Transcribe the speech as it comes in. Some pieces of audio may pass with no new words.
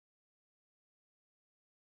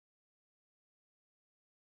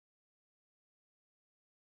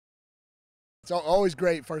It's always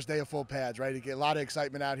great first day of full pads, right? You get a lot of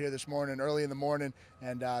excitement out here this morning, early in the morning,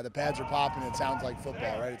 and the pads are popping. It sounds like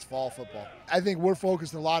football, right? It's fall football. I think we're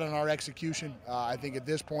focused a lot on our execution. I think at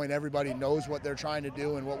this point, everybody knows what they're trying to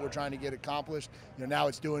do and what we're trying to get accomplished. Now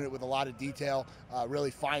it's doing it with a lot of detail,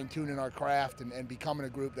 really fine-tuning our craft and becoming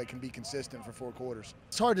a group that can be consistent for 4 quarters.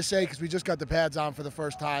 It's hard to say because we just got the pads on for the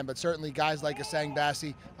first time, but certainly guys like Asang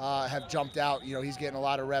Bassi have jumped out. He's getting a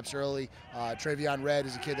lot of reps early. Travion Red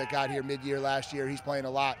is a kid that got here mid-year last year. He's playing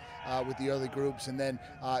a lot with the early groups. And then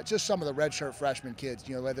just some of the redshirt freshman kids,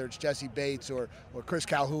 whether it's Jesse Bates or Chris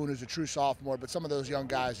Calhoun, who's a true sophomore, but some of those young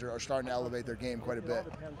guys are starting to elevate their game quite a bit.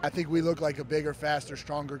 I think we look like a bigger, faster,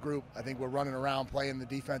 stronger group. I think we're running around playing the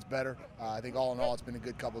defense better. I think all in all, it's been a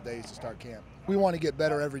good couple of days to start camp. We want to get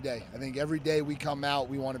better every day. I think every day we come out,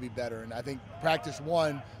 we want to be better. And I think practice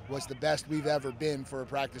 1 was the best we've ever been for a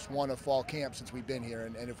practice 1 of fall camp since we've been here.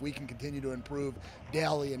 And if we can continue to improve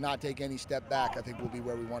daily and not take any step back, I think we'll be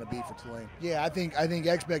where we want to be for Tulane. Yeah, I think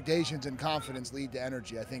expectations and confidence lead to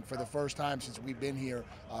energy. I think for the first time since we've been here,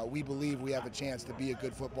 we believe we have a chance to be a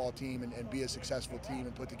good football team and be a successful team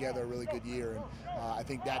and put together a really good year. And I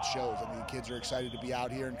think that shows. I mean, the kids are excited to be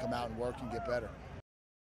out here and come out and work and get better.